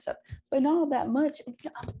shirt rides up, but not that much. And, you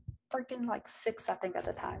know, I'm freaking like 6, I think, at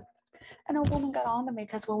the time. And a woman got on to me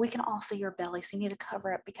because, well, we can all see your belly, so you need to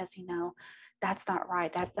cover it because, you know, that's not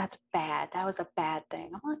right. That's bad. That was a bad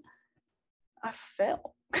thing. I'm like, I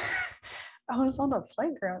fell. I was on the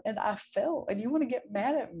playground and I fell. And you want to get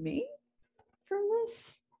mad at me for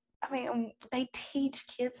this? I mean, they teach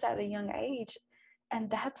kids that at a young age. And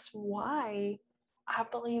that's why I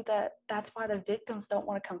believe that's why the victims don't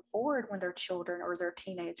want to come forward when they're children or they're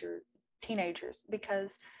teenagers,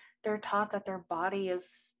 because they're taught that their body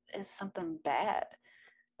is something bad.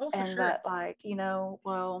 And sure. That, like, you know,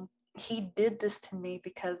 well, he did this to me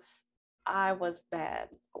because I was bad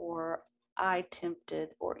or I tempted,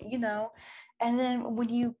 or, you know. And then when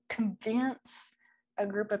you convince a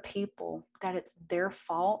group of people that it's their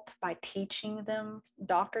fault by teaching them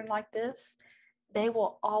doctrine like this, they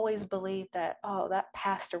will always believe that, oh, that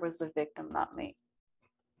pastor was the victim, not me.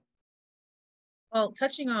 Well,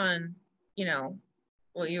 touching on, you know,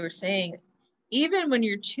 what you were saying, even when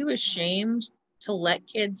you're too ashamed to let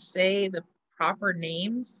kids say the proper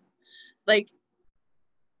names. Like,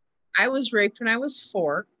 I was raped when I was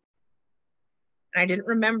 4, and I didn't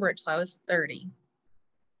remember it till I was 30.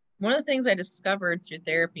 One of the things I discovered through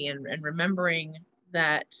therapy and remembering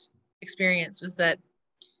that experience was that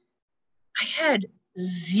I had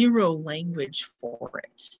zero language for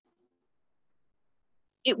it.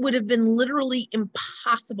 It would have been literally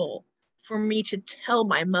impossible for me to tell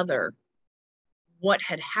my mother what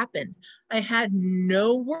had happened. I had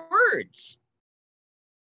no words,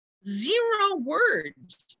 0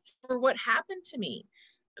 words for what happened to me,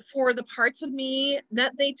 for the parts of me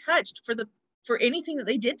that they touched, for anything that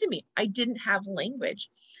they did to me. I didn't have language.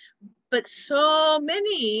 But so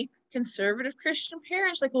many conservative Christian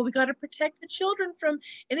parents, like, well, we got to protect the children from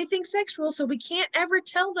anything sexual, so we can't ever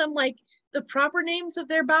tell them like the proper names of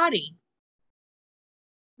their body.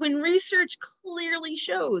 When research clearly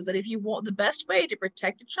shows that if you want, the best way to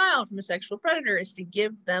protect a child from a sexual predator is to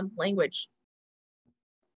give them language.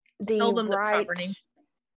 Tell them the proper name.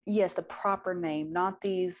 Yes, the proper name, not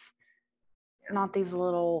these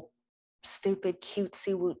little stupid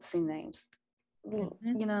cutesy wootsy names.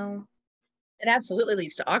 Mm-hmm. You know, it absolutely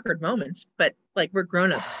leads to awkward moments, but like, we're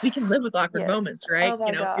grown-ups, we can live with awkward yes. moments, right? Oh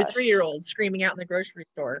my Your gosh. 3-year-old screaming out in the grocery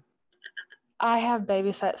store. I have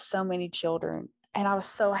babysat so many children, and I was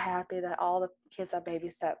so happy that all the kids I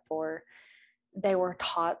babysat for, they were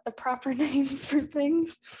taught the proper names for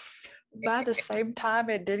things. But at the same time,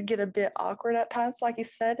 it did get a bit awkward at times, like you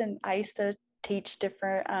said. And I used to teach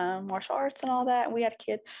different martial arts and all that. And we had a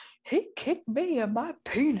kid, he kicked me in my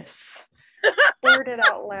penis. Blurted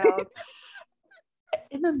out loud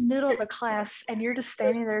in the middle of a class, and you're just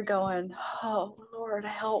standing there going, oh, Lord,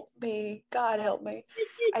 help me. God, help me.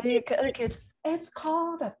 I think the kids, it's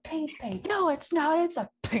called a pee-pee. No, it's not. It's a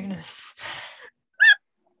penis.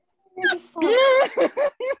 You're just like...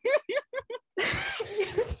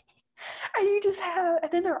 And you just have,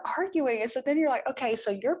 and then they're arguing. And so then you're like, okay,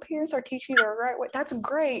 so your parents are teaching you the right way. That's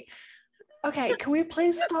great. Okay, can we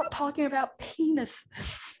please stop talking about penises?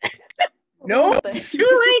 No, too late.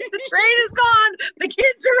 The train is gone. The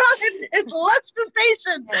kids are on. It's left the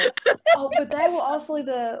station. Yes. Oh, but that will also lead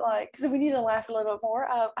to, like, because we need to laugh a little bit more.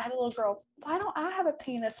 I had a little girl, why don't I have a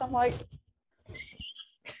penis? I'm like,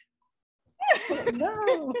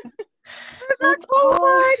 no. That's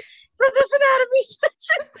qualified for this anatomy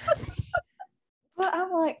section. But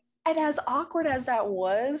I'm like, and as awkward as that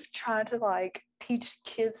was, trying to like teach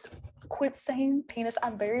kids quit saying penis,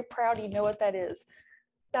 I'm very proud you know what that is.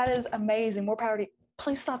 That is amazing. More power to you.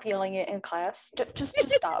 Please stop yelling it in class. Just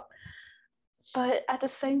stop. But at the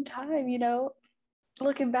same time, you know,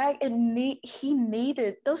 looking back,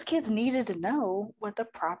 those kids needed to know what the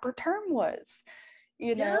proper term was,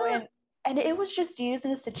 you know, and it was just used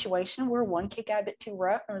in a situation where one kid got a bit too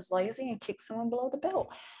rough and was lazy and kicked someone below the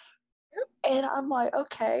belt. And I'm like,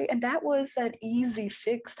 okay. And that was an easy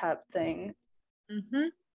fix type thing. Mm-hmm.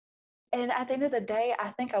 And at the end of the day, I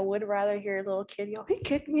think I would rather hear a little kid yell, he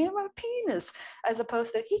kicked me in my penis, as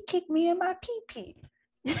opposed to he kicked me in my pee-pee.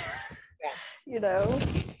 Yeah. You know?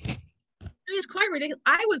 It's quite ridiculous.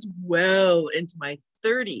 I was well into my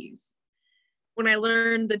 30s when I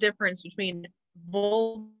learned the difference between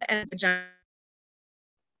vulva and vagina.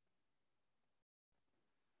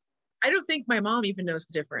 I don't think my mom even knows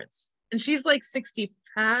the difference. And she's like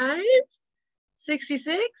 65,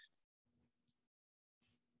 66.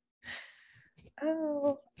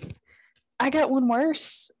 Oh, I got one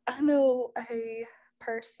worse. I know a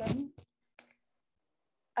person.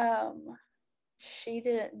 She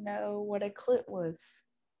didn't know what a clit was.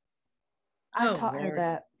 I taught her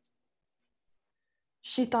that.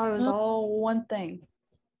 She thought it was all one thing.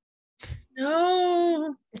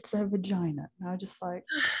 No. It's a vagina. And I was just like...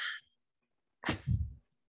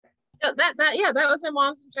 that was my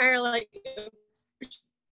mom's entire, like,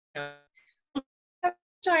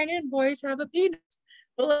 vagina and boys have a penis.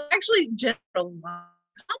 Well, actually, general, more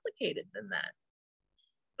complicated than that.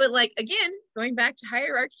 But like, again, going back to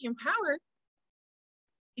hierarchy and power,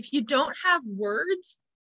 if you don't have words,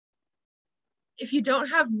 if you don't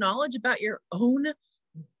have knowledge about your own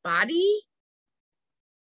body,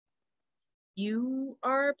 you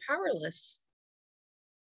are powerless.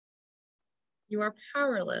 You are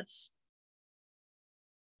powerless.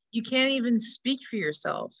 You can't even speak for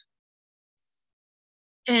yourself.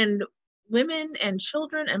 And women and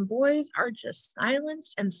children and boys are just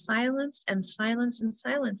silenced and silenced and silenced and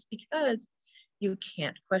silenced because you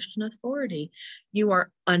can't question authority. You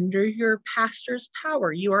are under your pastor's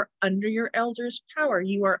power. You are under your elder's power.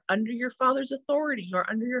 You are under your father's authority. You are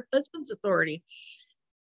under your husband's authority.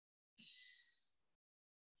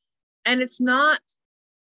 And it's not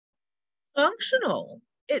functional.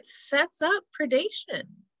 It sets up predation,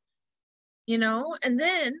 and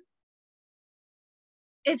then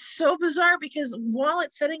it's so bizarre because while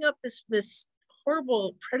it's setting up this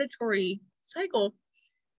horrible predatory cycle,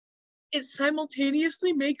 it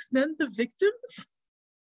simultaneously makes men the victims.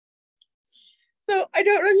 So I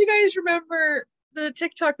don't know if you guys remember the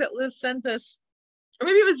TikTok that Liz sent us, or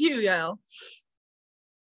maybe it was you, Yael,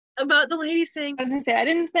 about the lady saying, I was gonna say, I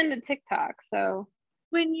didn't send a TikTok, so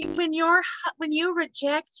when you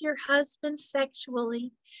reject your husband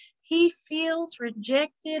sexually, he feels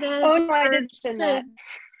rejected as oh no, I did send that.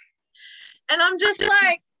 And I'm just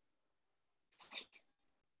like,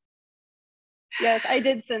 yes, I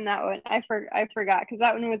did send that one. I forgot because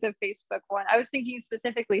that one was a Facebook one. I was thinking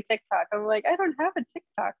specifically TikTok. I'm like, I don't have a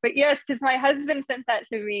TikTok, but yes, because my husband sent that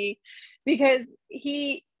to me because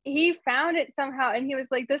he found it somehow and he was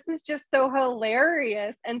like, this is just so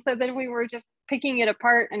hilarious. And so then we were just picking it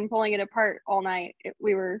apart and pulling it apart all night.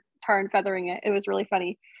 We were tar and feathering it. It was really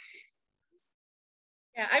funny.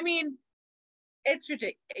 Yeah, I mean, it's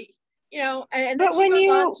ridiculous, and then but she goes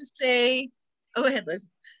on to say, oh, go ahead,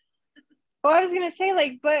 Liz. Well, I was going to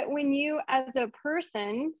say, but when you as a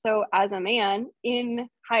person, so as a man in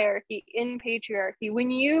hierarchy, in patriarchy,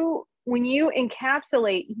 when you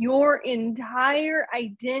encapsulate your entire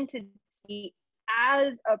identity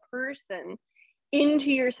as a person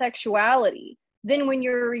into your sexuality, then when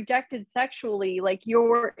you're rejected sexually, like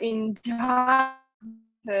your entire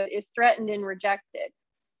is threatened and rejected.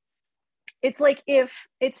 It's like if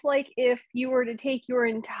you were to take your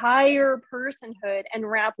entire personhood and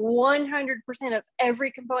wrap 100% of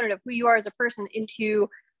every component of who you are as a person into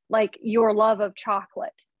like your love of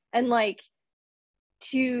chocolate, and like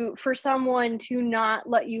for someone to not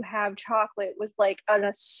let you have chocolate was like an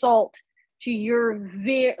assault to your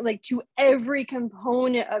to every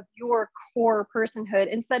component of your core personhood,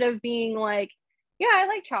 instead of being like, yeah, I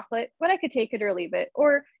like chocolate, but I could take it or leave it,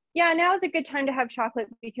 or yeah, now is a good time to have chocolate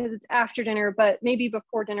because it's after dinner, but maybe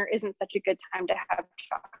before dinner isn't such a good time to have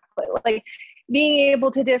chocolate. Like being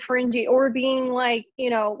able to differentiate, or being like,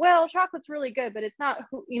 well, chocolate's really good, but it's not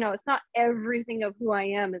it's not everything of who I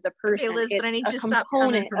am as a person. Okay, Liz, it's but I need a you to stop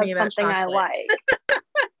coming for me about something chocolate.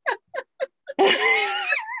 I like.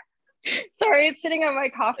 Sorry, it's sitting on my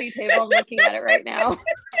coffee table. I'm looking at it right now.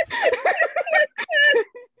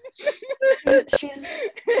 She's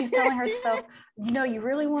telling herself, you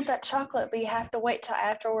really want that chocolate, but you have to wait till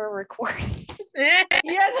after we're recording. Yes.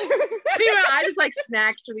 Anyway, I just like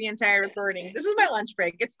snacked for the entire recording. This is my lunch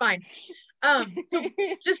break. It's fine. So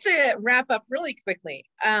just to wrap up really quickly,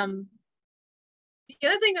 the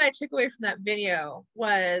other thing that I took away from that video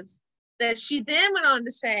was that she then went on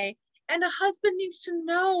to say, and a husband needs to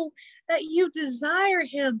know that you desire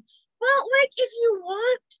him. Well, like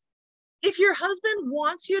if your husband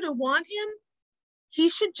wants you to want him, he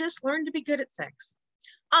should just learn to be good at sex.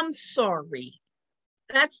 I'm sorry.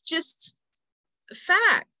 That's just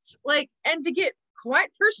facts. Like, and to get quite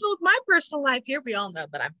personal with my personal life here, we all know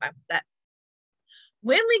that I'm fine with that.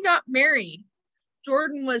 When we got married,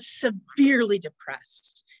 Jordan was severely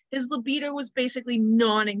depressed. His libido was basically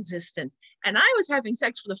non-existent. And I was having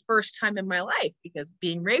sex for the first time in my life because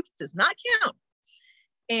being raped does not count.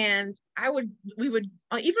 And we would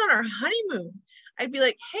even on our honeymoon, I'd be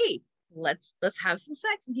like, hey, let's have some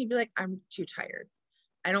sex. And he'd be like, I'm too tired.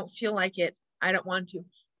 I don't feel like it. I don't want to.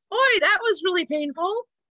 Boy, that was really painful.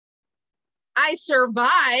 I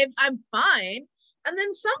survived. I'm fine. And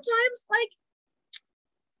then sometimes, like,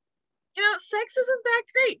 sex isn't that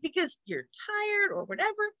great because you're tired or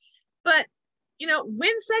whatever. But,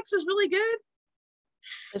 when sex is really good,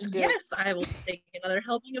 it's good. Yes, I will take another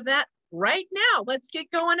helping of that right now. Let's get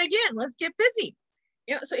going again. Let's get busy.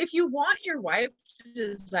 So if you want your wife to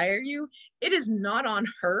desire you, it is not on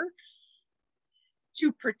her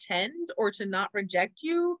to pretend or to not reject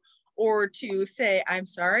you or to say, I'm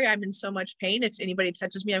sorry, I'm in so much pain. If anybody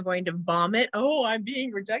touches me, I'm going to vomit. Oh, I'm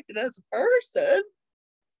being rejected as a person.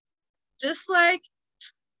 Just like,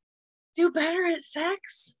 do better at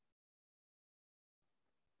sex.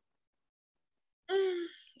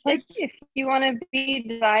 Like, if you want to be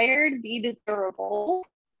desired, be desirable.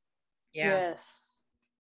 Yeah. Yes.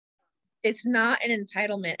 It's not an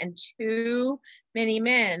entitlement. And too many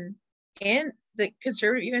men in the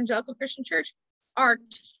conservative evangelical Christian church are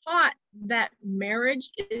taught that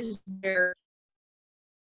marriage is their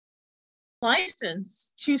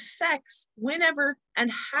license to sex whenever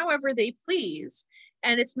and however they please.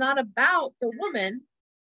 And it's not about the woman,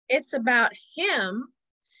 it's about him.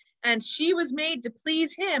 And she was made to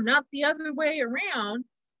please him, not the other way around.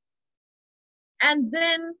 And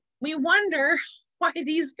then we wonder why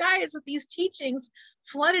these guys with these teachings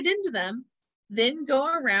flooded into them then go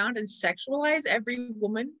around and sexualize every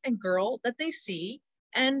woman and girl that they see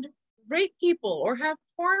and rape people or have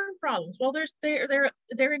porn problems. Well, they're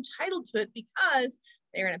entitled to it because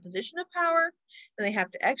they're in a position of power and they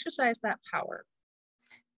have to exercise that power.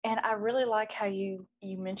 And I really like how you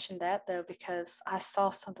mentioned that, though, because I saw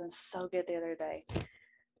something so good the other day.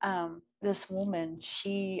 This woman,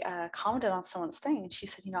 she commented on someone's thing, and she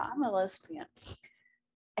said, I'm a lesbian,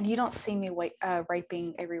 and you don't see me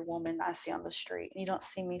raping every woman I see on the street, and you don't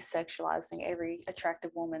see me sexualizing every attractive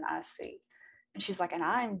woman I see. And she's like, and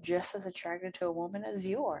I'm just as attracted to a woman as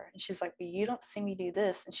you are. And she's like, but you don't see me do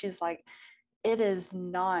this. And she's like, it is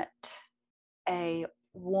not a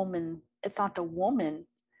woman. It's not the woman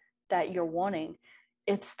that you're wanting.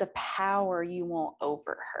 It's the power you want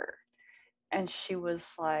over her. And she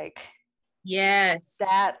was like, yes,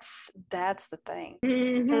 that's the thing.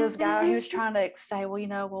 This guy, he was trying to say,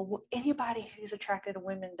 well, anybody who's attracted to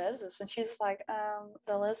women does this. And she's like,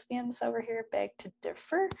 the lesbians over here beg to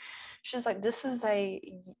differ. She's like, this is a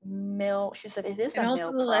male. She said, it is and a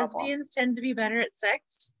also male the problem. lesbians tend to be better at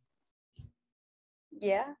sex.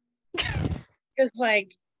 Yeah. Because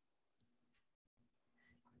like,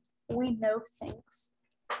 we know things.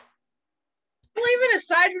 Well, even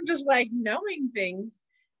aside from just like knowing things,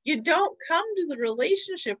 you don't come to the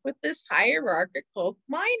relationship with this hierarchical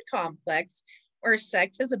mind complex where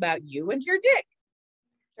sex is about you and your dick.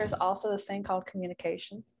 There's also this thing called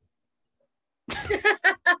communication.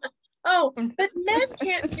 Oh, but men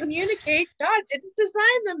can't communicate. God didn't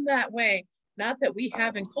design them that way. Not that we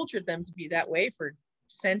haven't cultured them to be that way for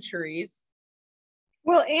centuries.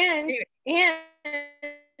 Well, and you're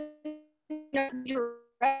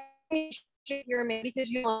mad because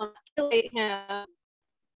you want to stimulate him.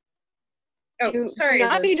 Oh, sorry.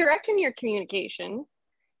 Not be direct in your communication.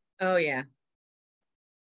 Oh, yeah.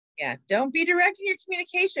 Yeah, don't be direct in your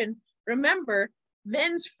communication. Remember,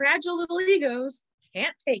 men's fragile little egos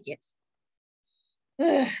can't take it.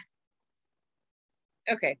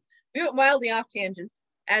 Okay, we went wildly off tangent,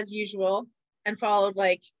 as usual, and followed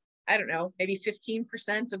like, I don't know, maybe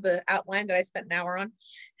 15% of the outline that I spent an hour on.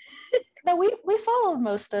 No, we followed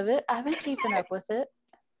most of it. I've been keeping up with it.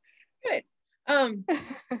 Good.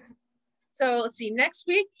 So let's see, next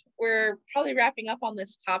week, we're probably wrapping up on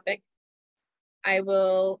this topic.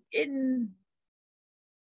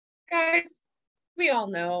 Guys, we all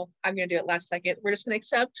know I'm going to do it last second. We're just going to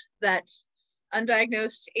accept that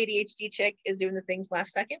undiagnosed ADHD chick is doing the things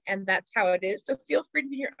last second, and that's how it is. So feel free to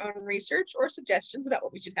do your own research or suggestions about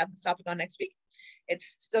what we should have this topic on next week.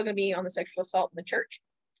 It's still going to be on the sexual assault in the church.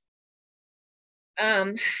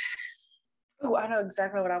 Oh, I know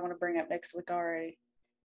exactly what I want to bring up next week already.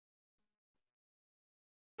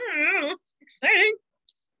 Exciting.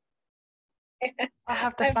 I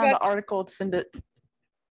have to find the article and send it.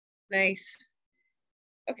 Nice.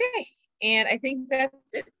 Okay, and I think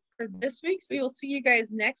that's it for this week. So we will see you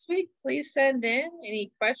guys next week. Please send in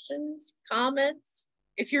any questions, comments.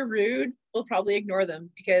 If you're rude, we'll probably ignore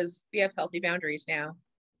them because we have healthy boundaries now.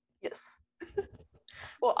 Yes.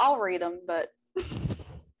 Well, I'll read them, but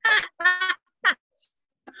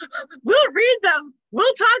we'll read them.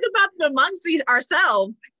 We'll talk about them amongst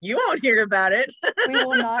ourselves. You won't hear about it. We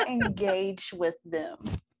will not engage with them.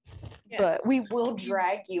 Yes. But we will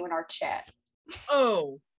drag you in our chat.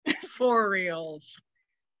 Oh, for reals.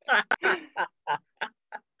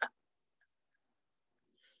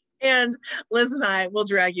 And Liz and I will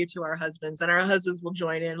drag you to our husbands, and our husbands will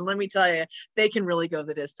join in. Let me tell you, they can really go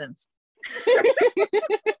the distance. I really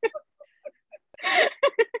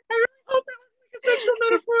hope that was like a sexual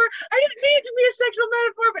metaphor. I didn't mean it to be a sexual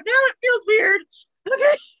metaphor, but now it feels weird.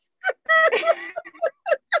 Okay.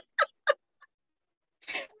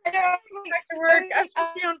 I know. Back to work. I'm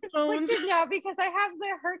supposed to be on phones. Now because I have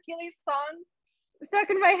the Hercules song stuck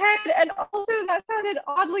in my head, and also that sounded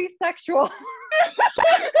oddly sexual.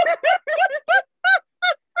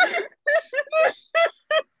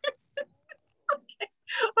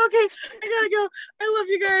 Okay, I gotta go. I love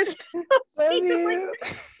you guys. Love you.